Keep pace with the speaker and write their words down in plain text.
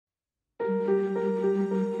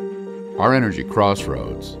Our energy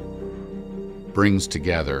crossroads brings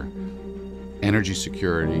together energy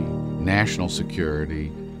security, national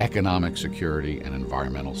security, economic security, and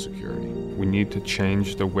environmental security. We need to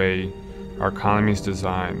change the way our economy is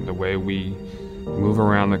designed, the way we move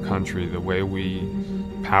around the country, the way we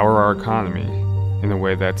power our economy in a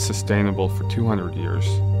way that's sustainable for 200 years,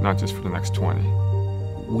 not just for the next 20.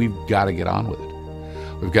 We've got to get on with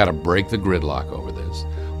it. We've got to break the gridlock over this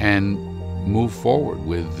and move forward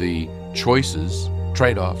with the choices,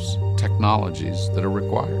 trade-offs, technologies that are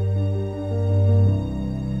required.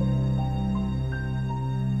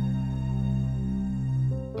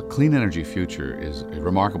 A clean energy future is a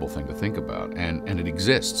remarkable thing to think about, and it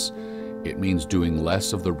exists. It means doing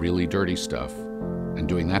less of the really dirty stuff and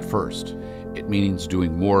doing that first. It means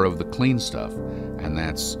doing more of the clean stuff, and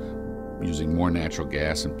that's using more natural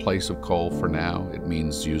gas in place of coal for now. It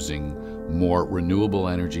means using more renewable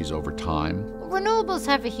energies over time. Renewables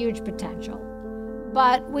have a huge potential,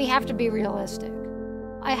 but we have to be realistic.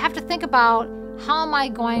 I have to think about how am I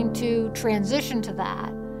going to transition to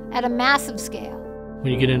that at a massive scale.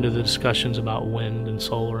 When you get into the discussions about wind and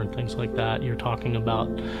solar and things like that, you're talking about,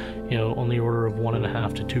 on the order of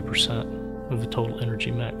 1.5% to 2% of the total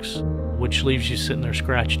energy mix, which leaves you sitting there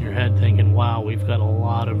scratching your head thinking, wow, we've got a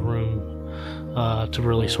lot of room to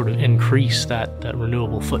really sort of increase that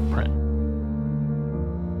renewable footprint.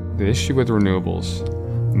 The issue with renewables,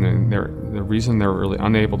 and the reason they're really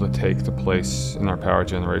unable to take the place in our power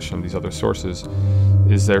generation of these other sources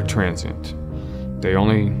is they're transient. They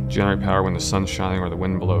only generate power when the sun's shining or the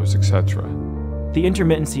wind blows, etc. The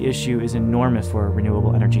intermittency issue is enormous for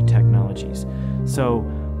renewable energy technologies. So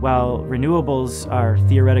while renewables are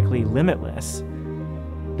theoretically limitless,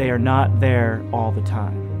 they are not there all the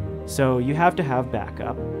time. So you have to have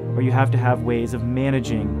backup, or you have to have ways of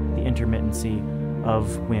managing the intermittency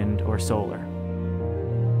of wind or solar.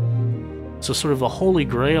 So sort of the holy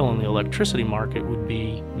grail in the electricity market would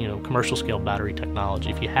be, commercial scale battery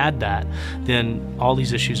technology. If you had that, then all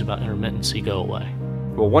these issues about intermittency go away.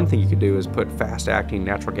 Well, one thing you could do is put fast-acting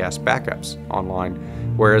natural gas backups online,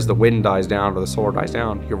 whereas the wind dies down or the solar dies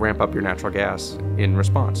down, you ramp up your natural gas in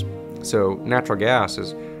response. So natural gas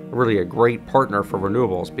is really a great partner for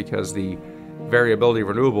renewables because the variability of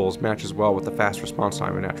renewables matches well with the fast response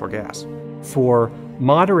time of natural gas. For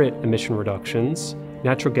moderate emission reductions,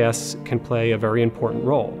 natural gas can play a very important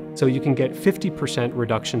role. So you can get 50%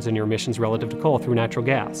 reductions in your emissions relative to coal through natural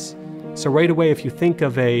gas. So right away, if you think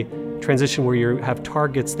of a transition where you have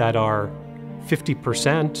targets that are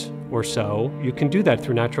 50% or so, you can do that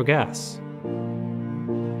through natural gas.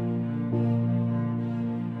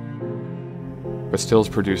 But still is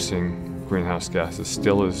producing greenhouse gases,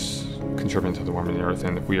 still is contributing to the warming of the earth,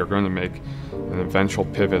 and if we are going to make an eventual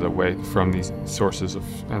pivot away from these sources of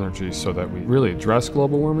energy so that we really address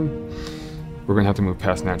global warming, we're going to have to move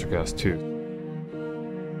past natural gas too.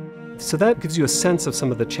 So that gives you a sense of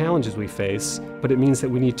some of the challenges we face, but it means that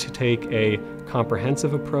we need to take a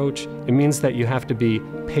comprehensive approach. It means that you have to be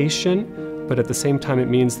patient, but at the same time it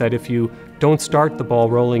means that if you don't start the ball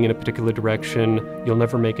rolling in a particular direction, you'll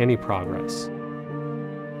never make any progress.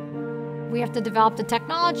 We have to develop the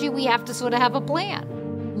technology, we have to sort of have a plan.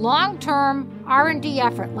 Long-term R&D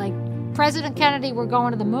effort, like President Kennedy, we're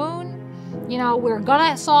going to the moon, we're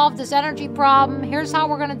gonna solve this energy problem, here's how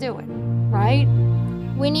we're gonna do it, right?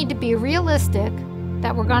 We need to be realistic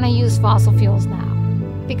that we're gonna use fossil fuels now,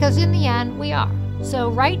 because in the end, we are. So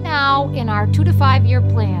right now, in our 2 to 5 year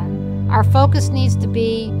plan, our focus needs to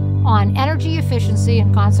be on energy efficiency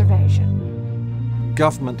and conservation.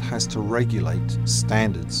 Government has to regulate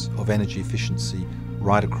standards of energy efficiency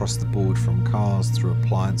right across the board, from cars through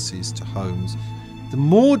appliances to homes. The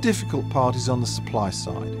more difficult part is on the supply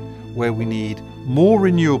side, where we need more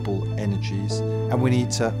renewable energies and we need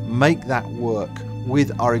to make that work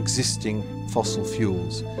with our existing fossil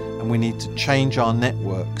fuels, and we need to change our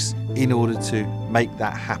networks in order to make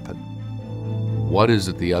that happen. What is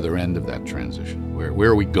at the other end of that transition? Where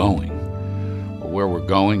are we going? Well, where we're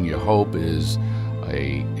going, you hope, is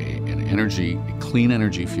a clean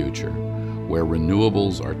energy future where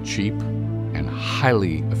renewables are cheap and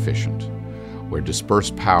highly efficient, where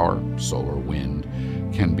dispersed power, solar, wind,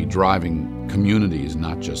 can be driving communities,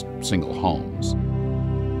 not just single homes,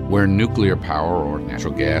 where nuclear power or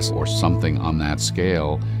natural gas or something on that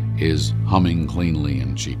scale is humming cleanly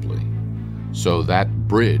and cheaply. So that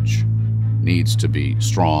bridge needs to be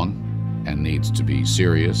strong and needs to be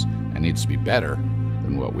serious and needs to be better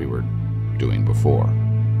than what we were doing before.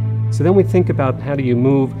 So then we think about how do you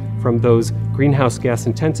move from those greenhouse gas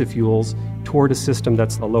intensive fuels toward a system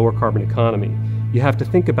that's a lower carbon economy. You have to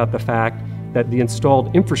think about the fact that the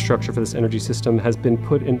installed infrastructure for this energy system has been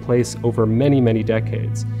put in place over many, many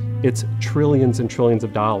decades. It's trillions and trillions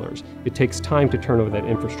of dollars. It takes time to turn over that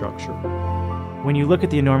infrastructure. When you look at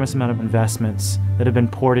the enormous amount of investments that have been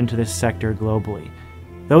poured into this sector globally,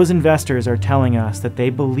 those investors are telling us that they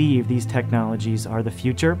believe these technologies are the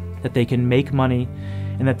future, that they can make money,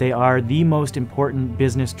 and that they are the most important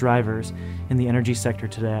business drivers in the energy sector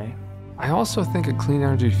today. I also think a clean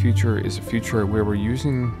energy future is a future where we're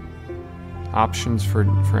using options for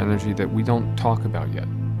energy that we don't talk about yet,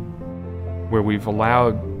 where we've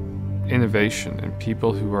allowed innovation and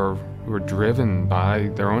people who are driven by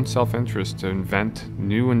their own self-interest to invent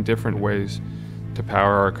new and different ways to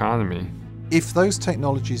power our economy. If those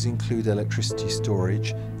technologies include electricity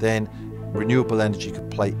storage, then renewable energy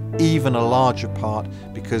could play even a larger part,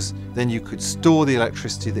 because then you could store the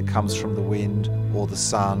electricity that comes from the wind or the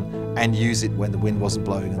sun and use it when the wind wasn't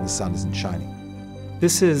blowing and the sun isn't shining.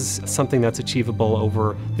 This is something that's achievable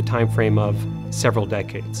over the time frame of several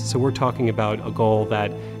decades. So we're talking about a goal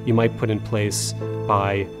that you might put in place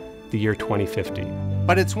by the year 2050.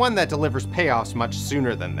 But it's one that delivers payoffs much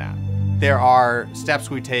sooner than that. There are steps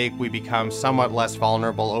we take, we become somewhat less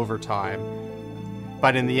vulnerable over time.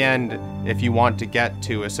 But in the end, if you want to get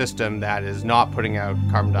to a system that is not putting out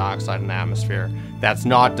carbon dioxide in the atmosphere, that's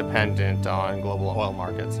not dependent on global oil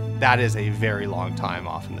markets, that is a very long time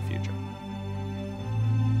off in the future.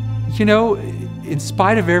 You know, in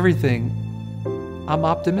spite of everything, I'm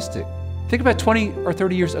optimistic. Think about 20 or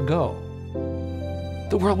 30 years ago.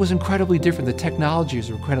 The world was incredibly different. The technologies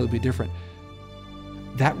were incredibly different.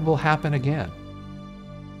 That will happen again.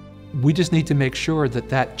 We just need to make sure that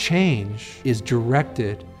that change is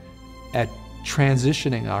directed at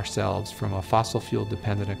transitioning ourselves from a fossil fuel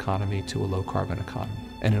dependent economy to a low carbon economy,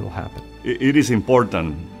 and it'll happen. It is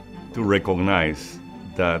important to recognize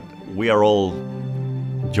that we are all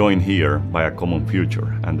joined here by a common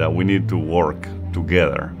future, and that we need to work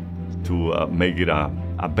together to make it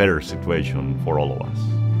a better situation for all of us.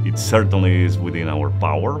 It certainly is within our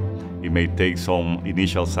power. It may take some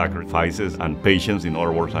initial sacrifices and patience, in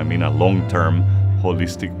other words, I mean a long-term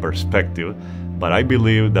holistic perspective, but I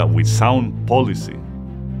believe that with sound policy,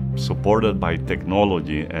 supported by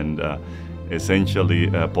technology and essentially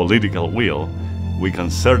political will, we can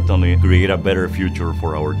certainly create a better future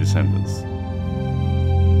for our descendants.